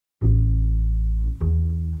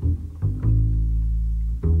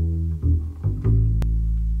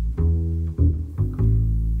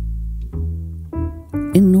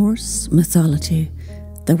Norse mythology,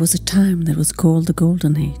 there was a time that was called the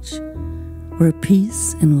Golden Age, where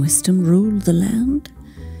peace and wisdom ruled the land.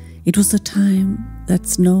 It was a time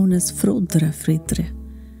that's known as Frodafridr.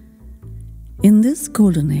 In this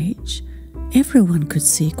Golden Age, everyone could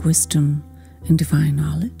seek wisdom and divine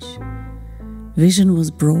knowledge. Vision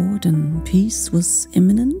was broad and peace was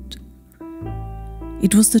imminent.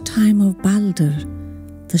 It was the time of Balder,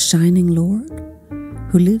 the shining lord,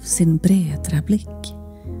 who lives in bredra blick,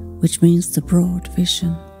 which means the broad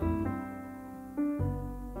vision.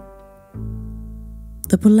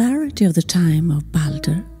 The polarity of the time of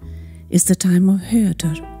Balder is the time of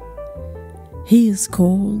Höder. He is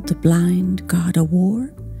called the blind god of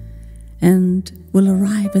war and will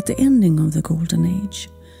arrive at the ending of the Golden Age,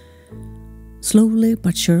 slowly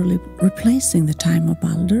but surely replacing the time of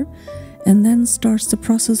Balder, and then starts the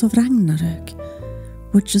process of Ragnarök,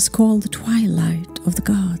 which is called the twilight of the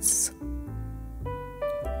gods.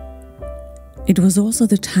 It was also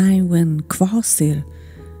the time when Kvasir,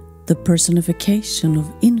 the personification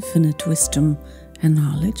of infinite wisdom and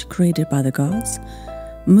knowledge created by the gods,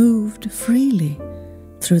 moved freely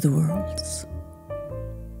through the worlds.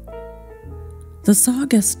 The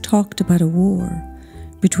sagas talked about a war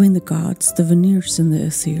between the gods, the Vanir and the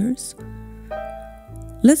Aesirs.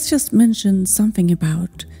 Let's just mention something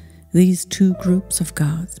about these two groups of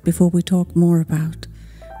gods before we talk more about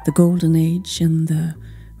the Golden Age and the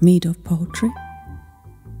mead of poetry.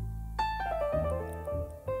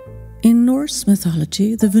 In Norse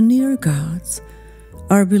mythology, the Vanir gods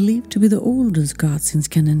are believed to be the oldest gods in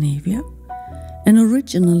Scandinavia, and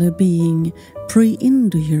originally being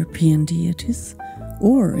pre-Indo-European deities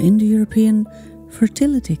or Indo-European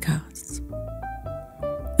fertility gods.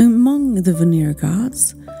 Among the Vanir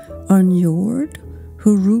gods are Njord,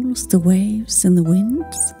 who rules the waves and the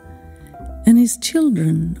winds, and his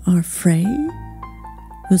children are Frey,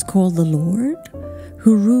 who's called the Lord,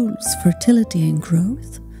 who rules fertility and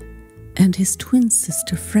growth, and his twin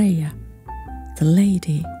sister Freya, the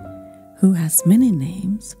Lady, who has many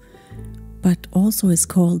names, but also is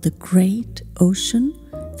called the Great Ocean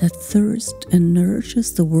that thirsts and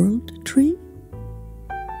nourishes the world tree.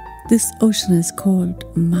 This ocean is called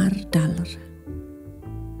Mardalr.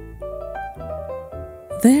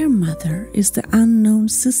 Their mother is the unknown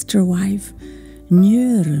sister wife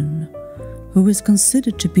Njörun, who is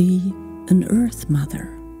considered to be an earth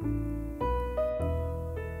mother.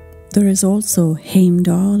 There is also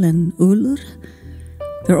Heimdall and Ullr.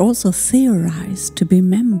 They're also theorized to be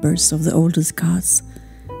members of the oldest gods,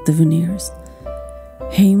 the Vanirs.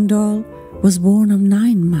 Heimdall was born of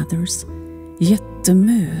 9 mothers,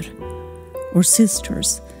 Jättemör, or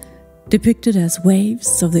sisters, depicted as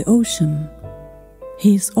waves of the ocean.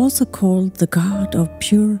 He is also called the god of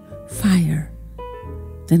pure fire,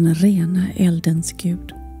 den rena eldens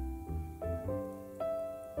gud.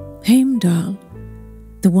 Heimdall,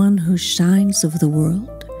 the one who shines over the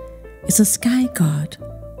world, is a sky god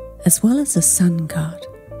as well as a sun god.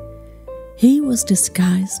 He was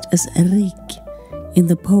disguised as Rik in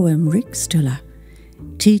the poem Rikstöla,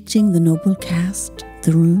 teaching the noble caste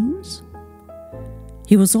the runes.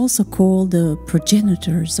 He was also called the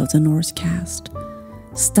progenitors of the Norse caste,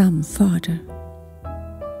 Stamfader.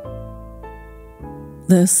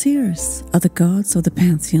 The Aesirs are the gods of the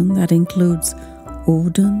pantheon that includes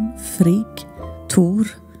Odin, Frigg, Thor,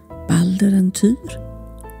 Balder and Tyr.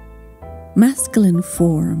 Masculine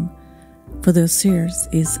form for the Aesirs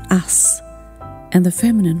is As, and the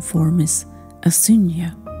feminine form is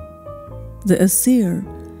Asynia. The Aesir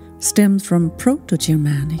stems from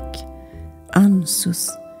Proto-Germanic, Ansus,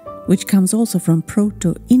 which comes also from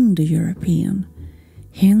Proto-Indo-European,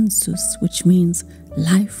 Hensus, which means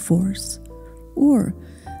life force, or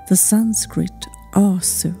the Sanskrit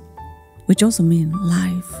Asu, which also means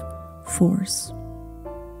life force.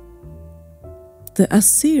 The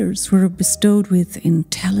Aesirs were bestowed with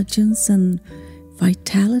intelligence and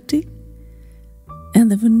vitality,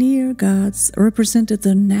 and the Vanir gods represented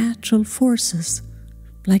the natural forces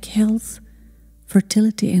like health,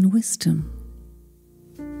 fertility, and wisdom.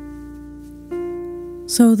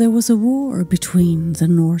 So there was a war between the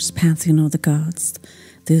Norse pantheon of the gods,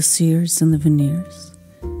 the Aesirs and the Vanirs,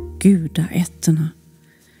 gudaätterna.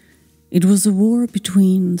 It was a war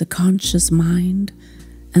between the conscious mind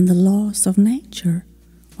and the laws of nature,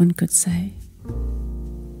 one could say.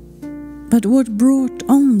 But what brought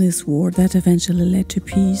on this war that eventually led to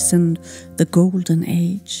peace and the Golden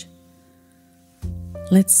Age?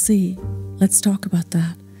 Let's talk about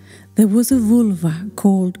that. There was a vulva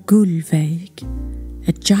called Gullveig,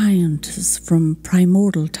 a giantess from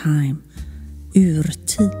primordial time,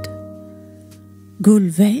 urtid.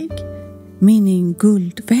 Gullveig meaning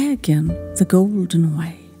Guldvägen, the golden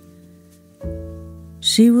way.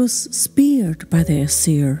 She was speared by the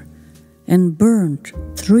Aesir and burnt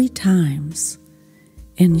 3 times,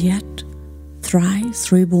 and yet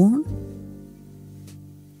thrice reborn.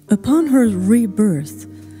 Upon her rebirth,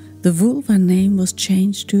 the vulva name was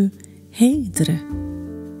changed to Heidre,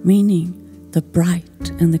 meaning the bright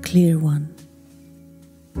and the clear one.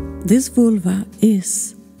 This vulva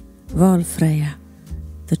is Valfreya,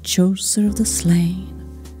 the choser of the slain,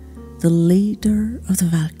 the leader of the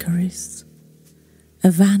Valkyries, a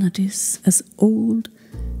vanadis as old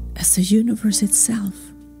as the universe itself,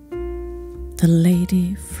 the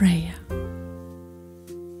Lady Freya.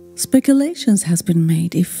 Speculations has been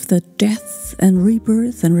made if the death and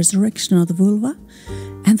rebirth and resurrection of the vulva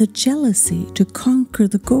and the jealousy to conquer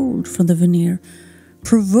the gold from the Vanir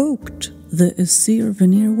provoked the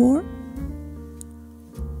Aesir-Vanir war.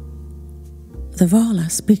 The Vala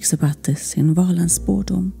speaks about this in Valans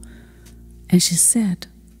Spådom, and she said,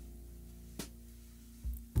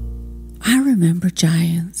 I remember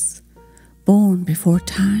giants born before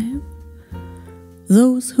time,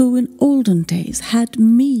 those who in olden days had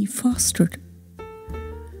me fostered.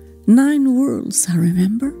 9 worlds I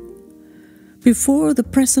remember, before the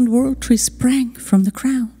present world tree sprang from the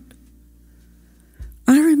ground.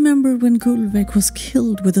 I remember when Guldväg was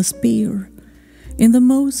killed with a spear. In the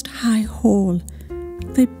most high hall,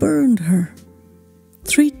 they burned her.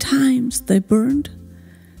 3 times they burned,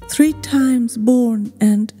 3 times born,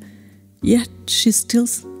 and yet she still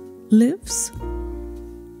lives.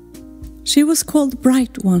 She was called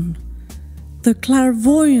Bright One, the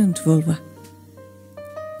clairvoyant vulva.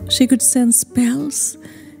 She could send spells,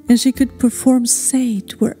 and she could perform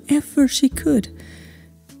sage wherever she could.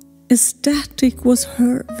 Ecstatic was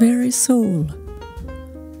her very soul.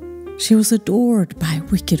 She was adored by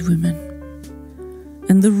wicked women,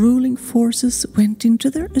 and the ruling forces went into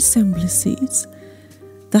their assembly seats,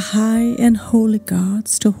 the high and holy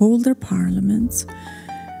gods, to hold their parliaments,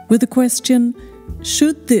 with the question,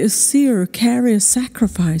 should the Aesir carry a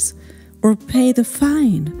sacrifice or pay the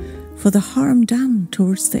fine for the harm done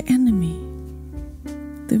towards the enemy,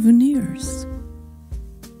 the Vanirs?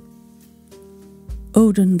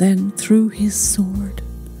 Odin then threw his sword.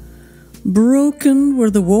 Broken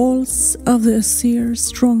were the walls of the Aesir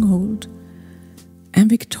stronghold, and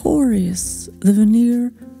victorious the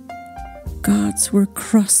Vanir gods were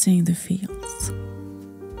crossing the fields.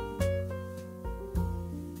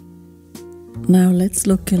 Now let's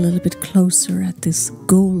look a little bit closer at this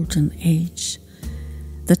golden age,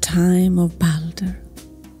 the time of Balder.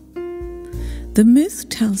 The myth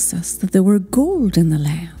tells us that there were gold in the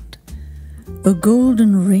land. A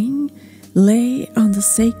golden ring lay on the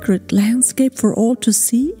sacred landscape for all to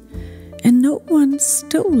see, and no one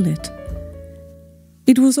stole it.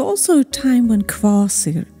 It was also a time when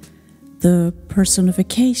Kvasir, the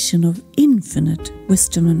personification of infinite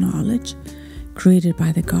wisdom and knowledge, created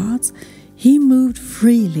by the gods, he moved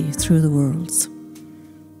freely through the worlds.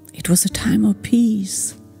 It was a time of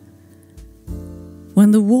peace.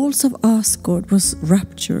 When the walls of Asgard was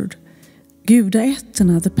ruptured,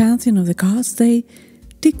 Gudaätterna, the pantheon of the gods, they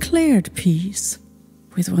declared peace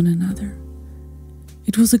with one another.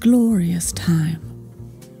 It was a glorious time.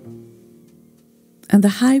 And the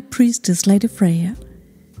high priestess, Lady Freya,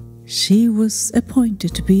 she was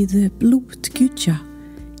appointed to be the Blodgudja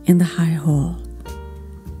in the high hall.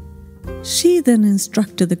 She then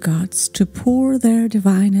instructed the gods to pour their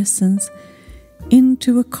divine essence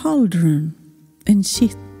into a cauldron in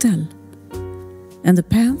kittel, and the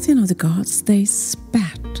pantheon of the gods, they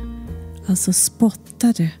spat, alltså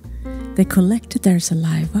spottade. They collected their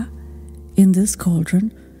saliva in this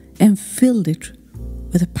cauldron and filled it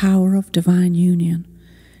with the power of divine union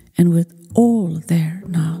and with all their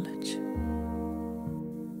knowledge.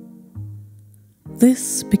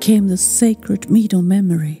 This became the sacred mead of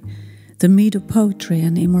memory, the mead of poetry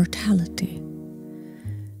and immortality.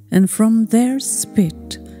 And from their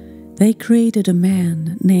spit they created a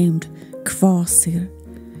man named Kvasir,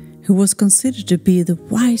 who was considered to be the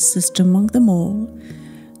wisest among them all,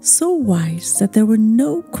 so wise that there were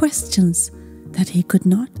no questions that he could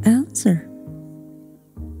not answer.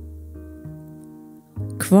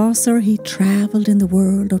 Kvasir, he traveled in the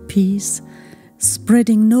world of peace,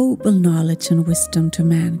 spreading noble knowledge and wisdom to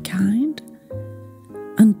mankind,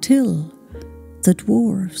 until the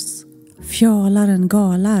dwarfs, Fjalar and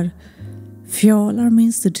Galar. Fjalar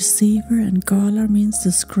means the deceiver and Galar means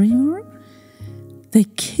the screamer. They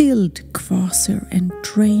killed Kvasir and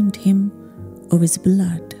drained him of his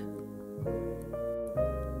blood.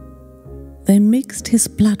 They mixed his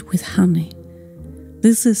blood with honey,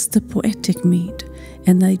 This is the poetic mead,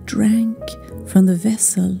 and I drank from the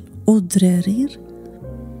vessel Odrerir.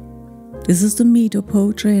 This is the mead of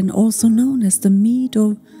poetry and also known as the mead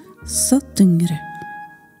of Söttingre.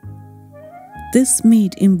 This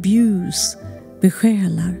mead imbues,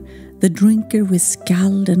 besjälar, the drinker with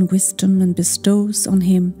skald and wisdom and bestows on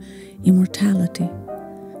him immortality.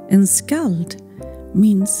 And skald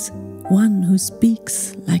means one who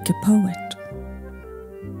speaks like a poet.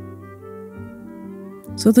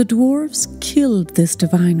 So the dwarves killed this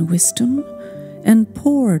divine wisdom and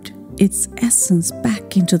poured its essence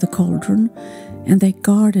back into the cauldron, and they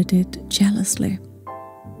guarded it jealously.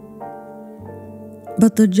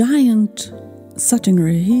 But the giant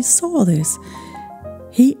Söttingre, he saw this.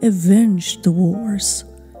 He avenged the wars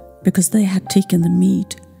because they had taken the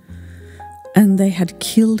mead, and they had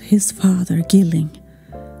killed his father, Gilling.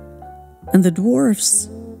 And the dwarfs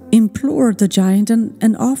implored the giant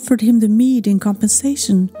and offered him the mead in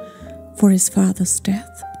compensation for his father's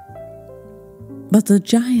death. But the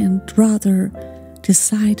giant rather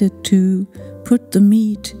decided to put the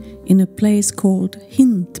mead in a place called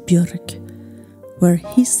Hintbjörk, where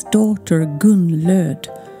his daughter Gunnlöd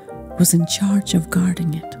was in charge of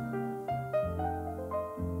guarding it.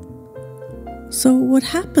 So what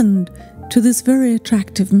happened to this very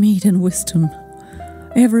attractive mead and wisdom?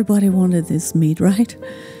 Everybody wanted this mead, right?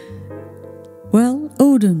 Well,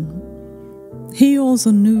 Odin, he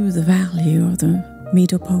also knew the value of the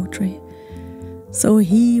mead of poetry. So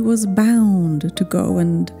he was bound to go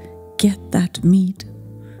and get that mead,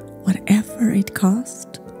 whatever it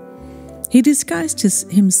cost. He disguised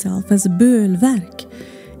himself as Bölverk,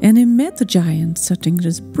 and he met the giant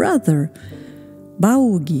Söttingre's brother,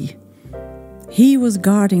 Baugi. He was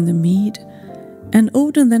guarding the mead, and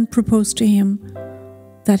Odin then proposed to him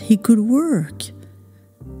that he could work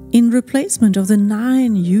in replacement of the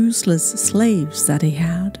 9 useless slaves that he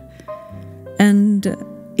had. And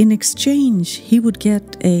in exchange, he would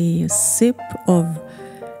get a sip of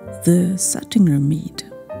the Söttingre mead.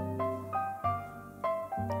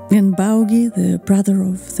 And Baugi, the brother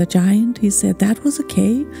of the giant, he said that was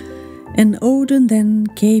okay. And Odin then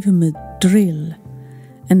gave him a drill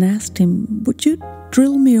and asked him, would you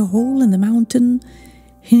drill me a hole in the mountain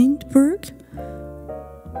Hintberg?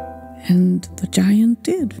 And the giant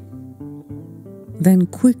did. Then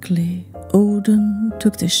quickly Odin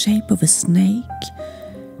took the shape of a snake,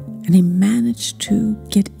 and he managed to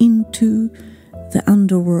get into the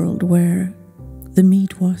underworld where the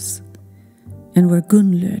mead was, and where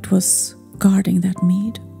Gunnlöd was guarding that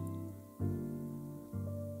mead.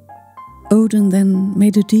 Odin then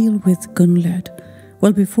made a deal with Gunnlöd.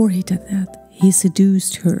 Well, before he did that, he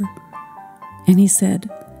seduced her, and he said,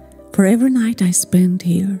 for every night I spend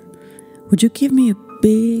here, would you give me a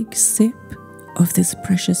big sip of this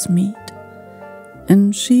precious mead?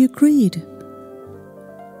 And she agreed.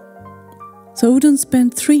 So Odin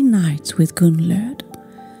spent 3 nights with Gunnlöd,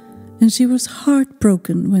 and she was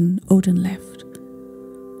heartbroken when Odin left.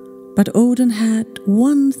 But Odin had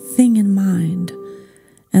one thing in mind,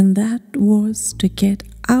 and that was to get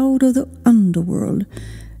out of the underworld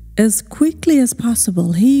as quickly as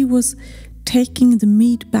possible. He was taking the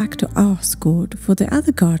mead back to Asgard for the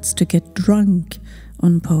other gods to get drunk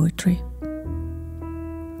on poetry.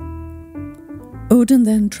 Odin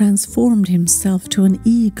then transformed himself to an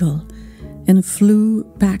eagle and flew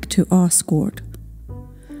back to Asgard.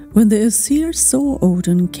 When the Aesir saw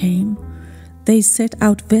Odin came, they set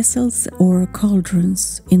out vessels or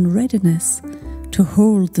cauldrons in readiness to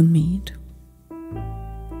hold the mead.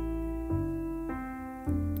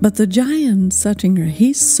 But the giant Söttingre,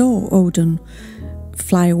 he saw Odin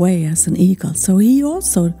fly away as an eagle, so he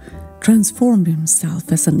also transformed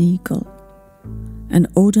himself as an eagle. And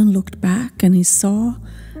Odin looked back, and he saw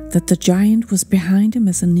that the giant was behind him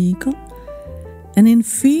as an eagle, and in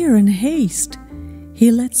fear and haste he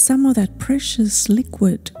let some of that precious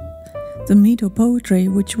liquid, the mead of poetry,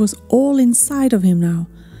 which was all inside of him now,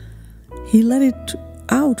 he let it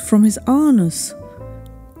out from his anus.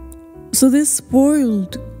 So this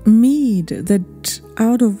spoiled mead that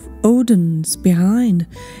out of Odin's behind,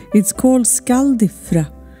 it's called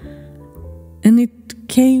skaldifra, and it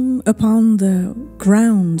came upon the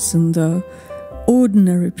grounds and the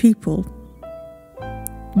ordinary people,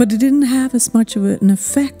 but it didn't have as much of an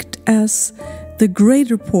effect as the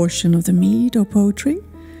greater portion of the mead or poetry,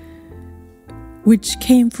 which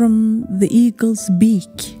came from the eagle's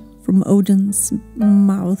beak, from Odin's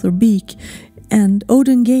mouth or beak, and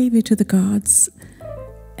Odin gave it to the gods,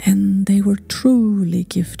 and they were truly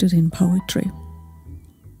gifted in poetry.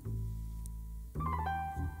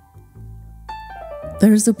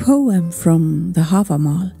 There is a poem from the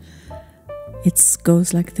Havamal, It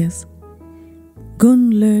goes like this.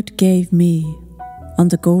 Gunnlod gave me, on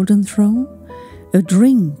the golden throne, a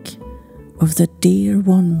drink of the dear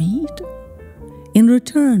won mead. In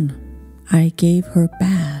return, I gave her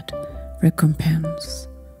bad recompense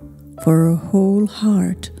for her whole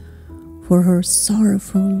heart, for her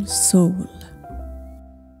sorrowful soul.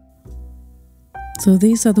 So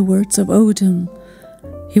these are the words of Odin.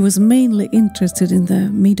 He was mainly interested in the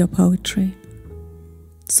mead poetry.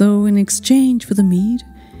 So in exchange for the mead,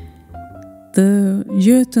 the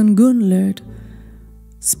Jötun Gunnlod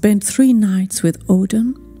spent 3 nights with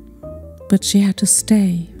Odin, but she had to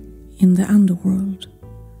stay in the underworld.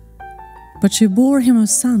 But she bore him a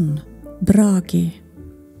son, Bragi,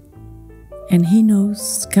 and he knows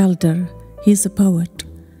Skaldr, he's a poet,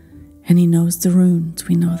 and he knows the runes,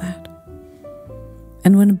 we know that.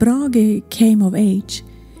 And when Bragi came of age,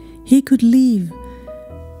 he could leave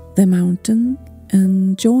the mountain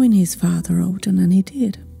and join his father Odin, and he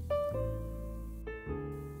did.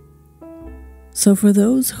 So for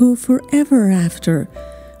those who forever after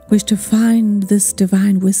wish to find this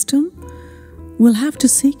divine wisdom, will have to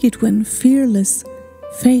seek it when fearless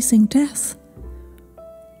facing death.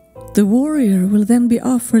 The warrior will then be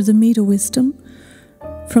offered the mead of wisdom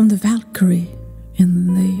from the Valkyrie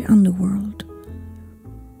in the underworld.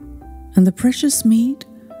 And the precious mead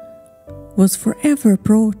was forever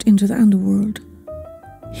brought into the underworld,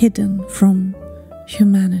 hidden from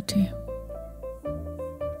humanity.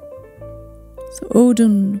 So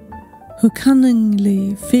Odin, who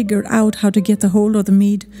cunningly figured out how to get a hold of the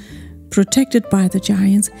mead, protected by the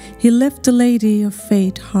giants, he left the Lady of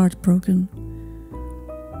Fate heartbroken,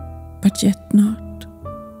 but yet not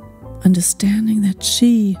understanding that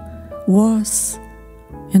she was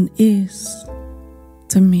and is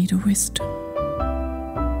the mead of wisdom.